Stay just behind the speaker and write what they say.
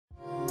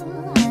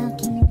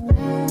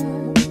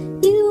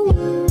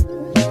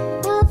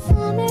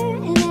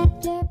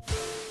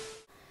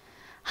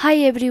Hi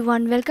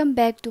everyone, welcome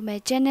back to my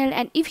channel,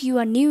 and if you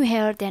are new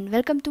here then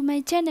welcome to my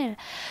channel.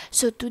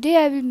 So today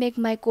I will make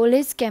my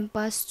college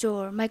campus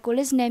tour. My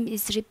college name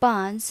is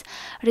RIPANS,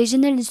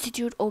 Regional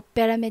Institute of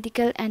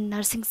Paramedical and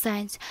Nursing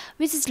Science,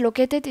 which is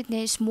located in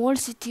a small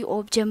city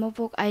of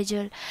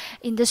Zemabawk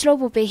in the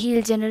slope of a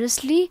hill,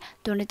 generously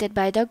donated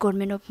by the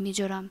government of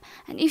Mizoram.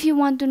 And if you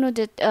want to know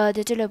the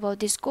detail about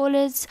this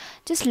college,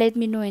 just let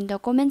me know in the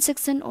comment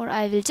section, or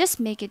I will just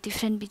make a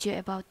different video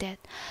about that.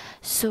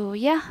 So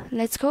yeah,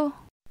 let's go.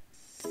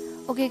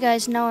 Okay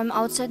guys, now I'm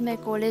outside my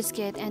college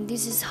gate and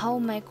this is how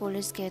my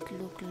college gate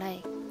look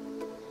like.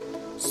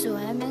 So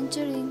I'm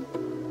entering,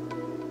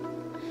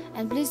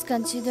 and please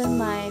consider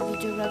my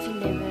videography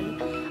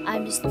level.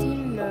 I'm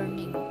still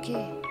learning,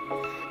 okay?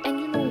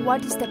 And you know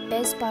what is the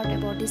best part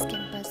about this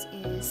campus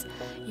is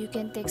you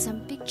can take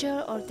some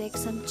picture or take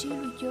some chill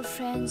with your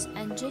friends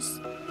and just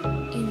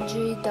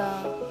enjoy the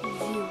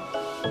view.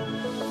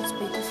 It's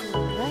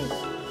beautiful,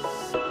 right?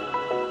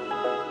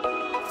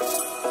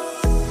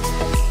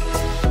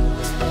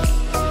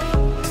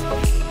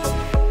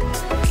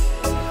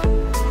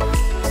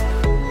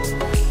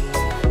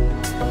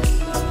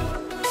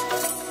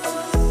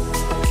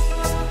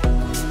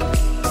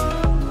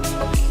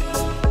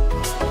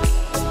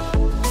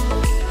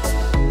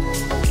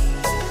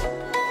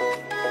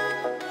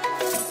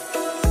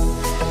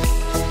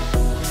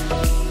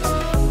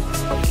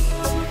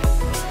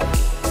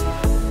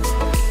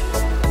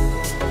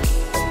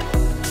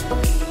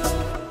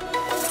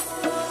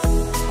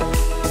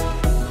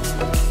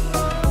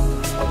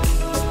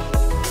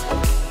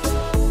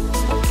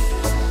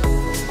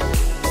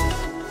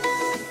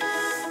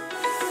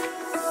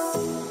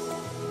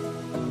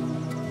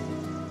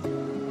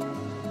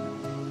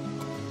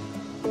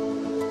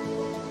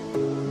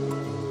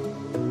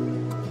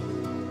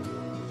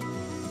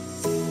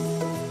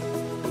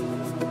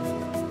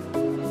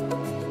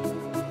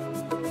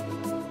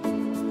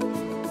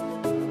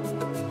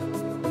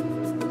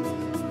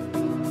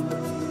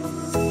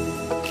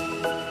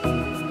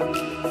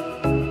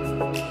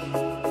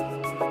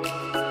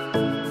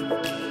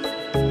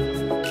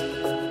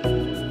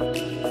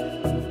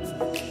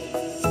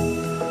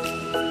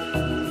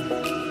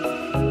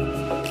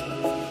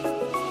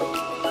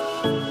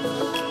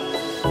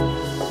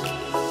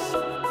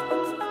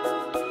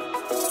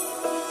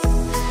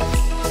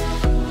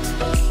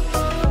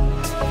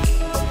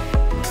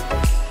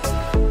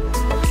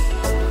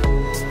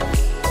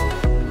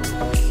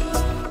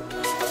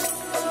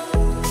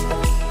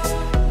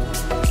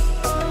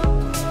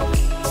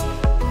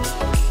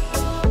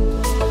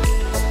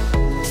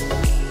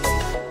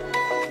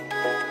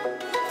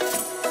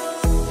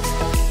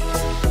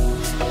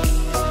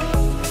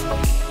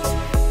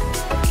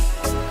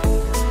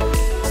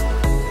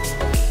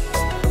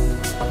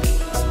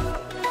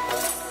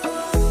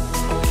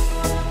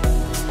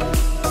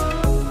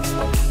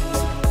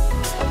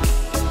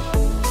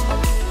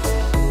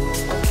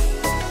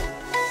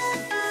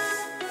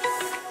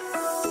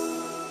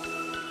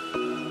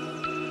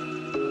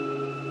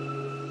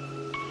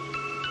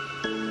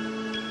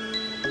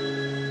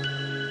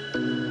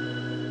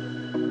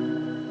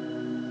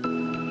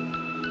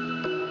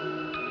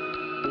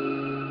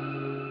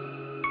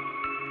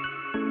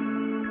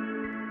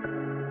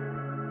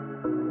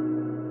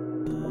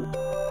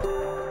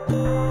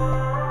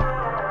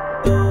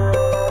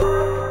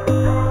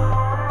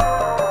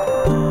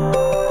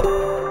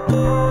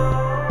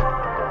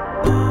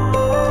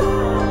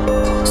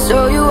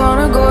 So you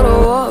wanna go to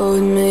war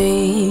with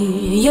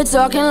me? You're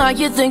talking like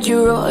you think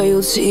you're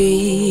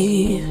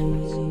royalty.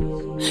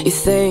 You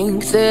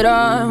think that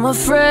I'm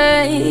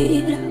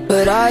afraid,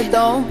 but I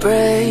don't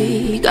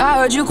break. I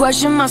heard you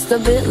question my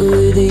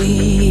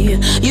stability.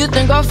 You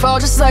think I'll fall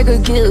just like a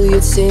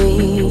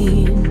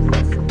guillotine,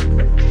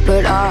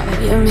 but I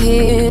am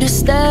here to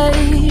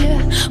stay,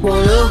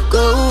 won't look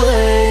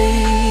away.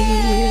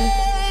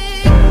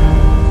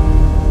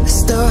 The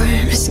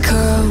storm is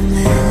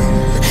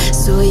coming,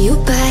 so you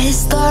better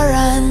start